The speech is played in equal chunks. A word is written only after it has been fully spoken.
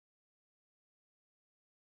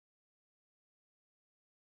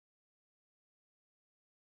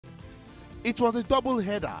It was a double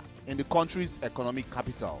header in the country's economic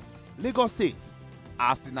capital, Lagos State,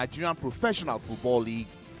 as the Nigerian Professional Football League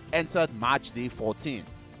entered match day 14.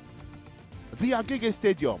 The Agege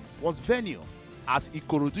Stadium was venue as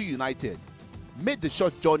Ikorodu United made the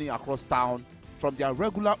short journey across town from their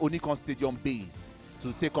regular Onikon Stadium base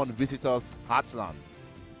to take on visitors Heartland.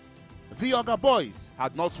 The Oga boys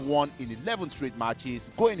had not won in 11 straight matches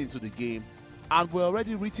going into the game and were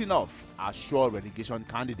already written off as sure relegation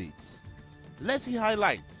candidates. Let's see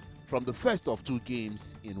highlights from the first of two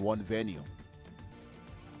games in one venue.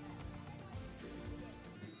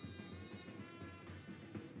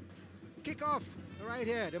 Kick-off right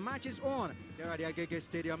here. The match is on here at the Agege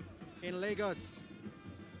Stadium in Lagos.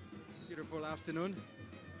 Beautiful afternoon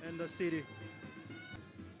in the city.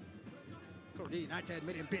 Ikorodu United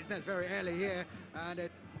made in business very early here,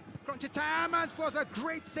 and crunchy time, and was a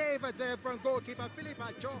great save there from goalkeeper Philip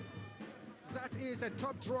Acho. That is a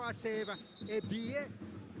top drawer save. Ebie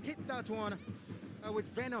hit that one with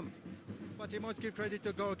venom, but he must give credit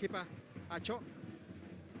to goalkeeper Acho.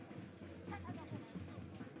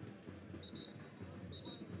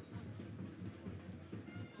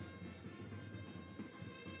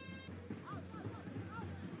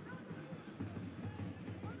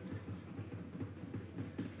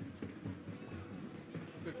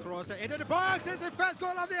 Good crosser into the box. It's the first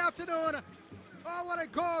goal of the afternoon. Oh, what a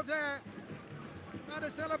goal there. And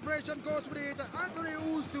the celebration goes with it. Anthony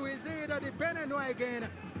Usu is it, the Beneno again.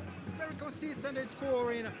 Very consistent in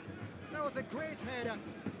scoring. That was a great header,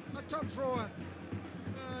 a top drawer.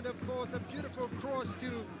 And of course, a beautiful cross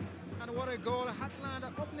too. And what a goal.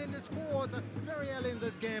 Heartland opening the scores very early in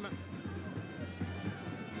this game.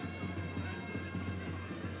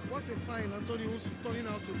 What a fine Anthony Usu is turning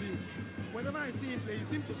out to be. Whenever I see him play, he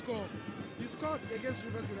seems to score. He scored against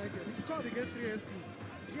Rivers United. He scored against 3SC.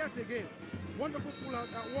 Yet again, wonderful pull-out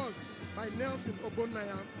that was by Nelson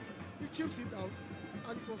Obonnaya. He chips it out,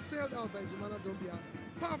 and it was sailed out by Zumana Dombia.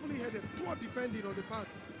 Powerfully headed, poor defending on the part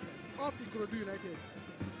of Ikorodu United.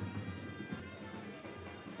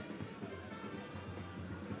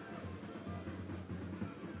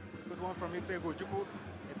 Good one from Ifego Juku.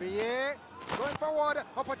 Ebeye going forward.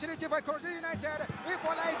 Opportunity by Ikorodu United.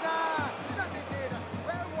 Equalizer. That is it.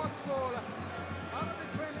 Well worked goal. Out of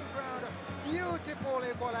the training ground. Beautiful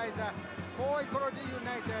equalizer for Ikorodu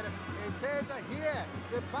United. It says here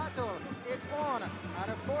the battle is on.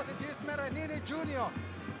 And of course it is Meranini Jr.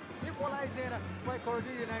 equalizing for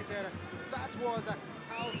Ikorodu United. That was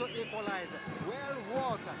how to equalize. Well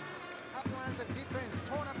worked. Heartland's defense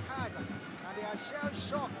torn apart. And they are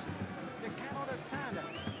shell-shocked. They can't understand.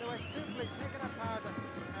 They were simply taken apart.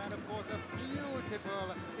 And of course, a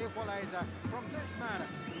beautiful equalizer from this man,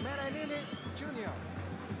 Meranini Jr.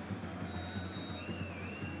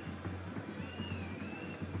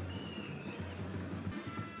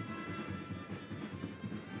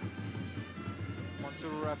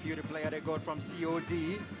 Monsuru Rafiu, the player they got from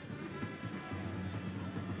COD.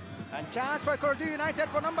 And chance for Ikorodu United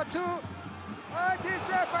for number 2. Oh, it is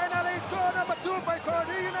there finally. It's goal number 2 for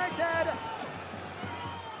Ikorodu United.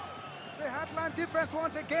 The Heartland defense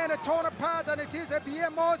once again torn apart, and it is Ebie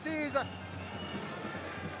Moses.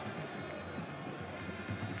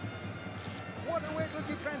 What a way to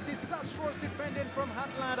defend. Disastrous defending from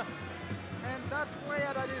Heartland. And that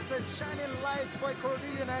player that is the shining light for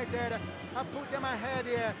Ikorodu United. I put them ahead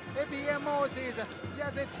here. Ebie Moses.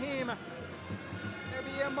 Yes, it's him.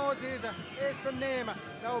 Ebie Moses is the name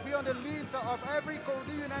that will be on the lips of every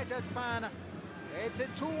Ikorodu United fan. It's a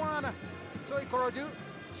 2-1 to Ikorodu.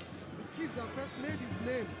 The kid that first made his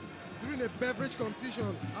name during a beverage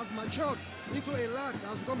competition has matured into a lad that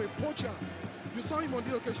has become a poacher. You saw him on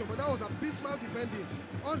the occasion, but that was abysmal defending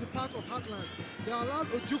on the part of Heartland. They allowed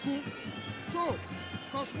Ojuku to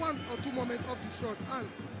cause 1 or 2 moments of distraught, and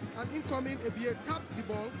an incoming Ebie tapped the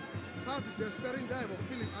ball past the despairing dive of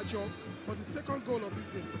Philip Acho for the second goal of this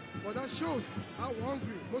game. But that shows how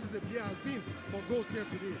hungry Moses Ebie has been for goals here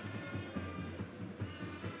today.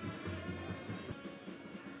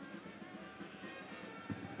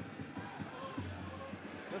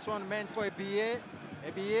 This one meant for Ebie.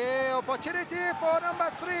 Ebie, opportunity for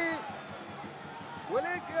number 3. Will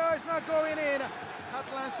it go? It's not going in.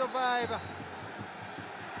 Heartland survive.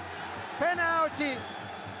 Penalty.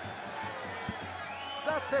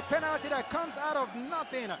 That's a penalty that comes out of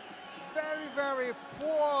nothing. Very, very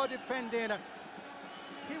poor defending.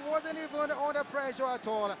 He wasn't even under pressure at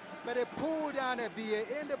all, but he pulled down Ebie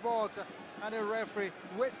in the box, and the referee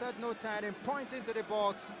wasted no time in pointing to the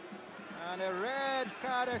box. And a red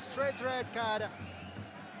card, a straight red card.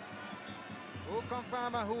 Who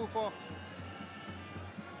confirm who for?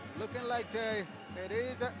 Looking like it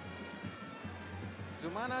is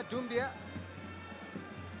Zumana Dumbia.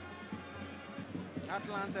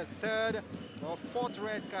 Heartland's third or fourth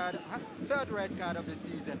red card, third red card of the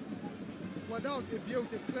season. Well, that was a Bia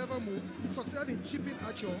with a clever move. He succeeded in chipping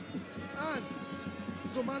Acho, and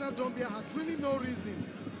Zumana Dumbia had really no reason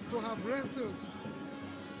to have wrestled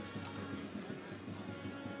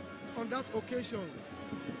on that occasion.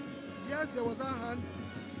 Yes, there was a hand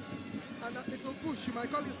and that little push, you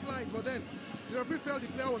might call it slide, but then the referee felt the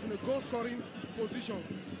player was in a goal-scoring position.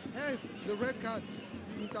 Hence, the red card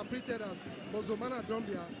he interpreted as Zumana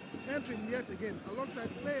Dumbia entering yet again alongside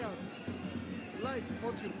players like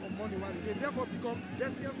Fortune or Moniwari. They therefore become the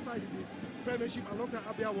dirtiest side in the Premiership alongside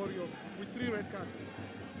Abia Warriors with 3 red cards.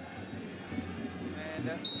 And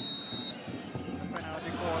the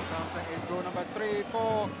penalty call comes, is goal number 3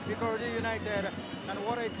 for Ikorodu United. And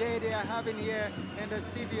what a day they are having here in the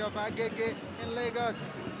city of Agege in Lagos.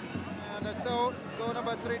 And so goal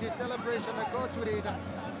number 3, the celebration that goes with it.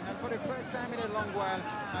 And for the first time in a long while,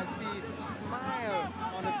 I see a smile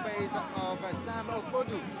on the face of Sam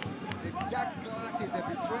Okpodu. The dark glasses have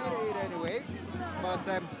betrayed it anyway,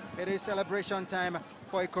 but it is celebration time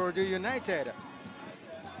for Ikorodu United.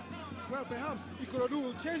 Well, perhaps Ikorodu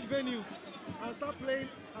will change venues and start playing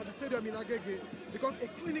at the stadium in Agege, because a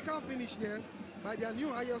clinical finish here by their new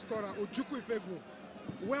highest scorer, Ojukwu Ifegu.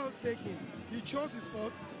 Well taken. He chose his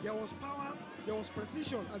spot. There was power, there was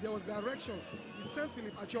precision, and there was direction. It sent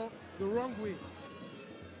Philip Acho the wrong way.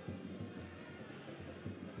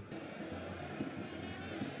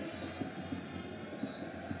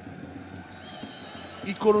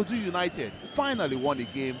 Ikorodu United finally won a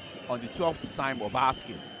game on the 12th time of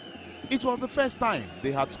asking. It was the first time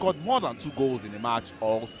they had scored more than 2 goals in a match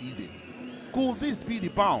all season. Could this be the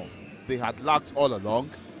bounce they had lacked all along?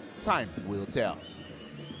 Time will tell.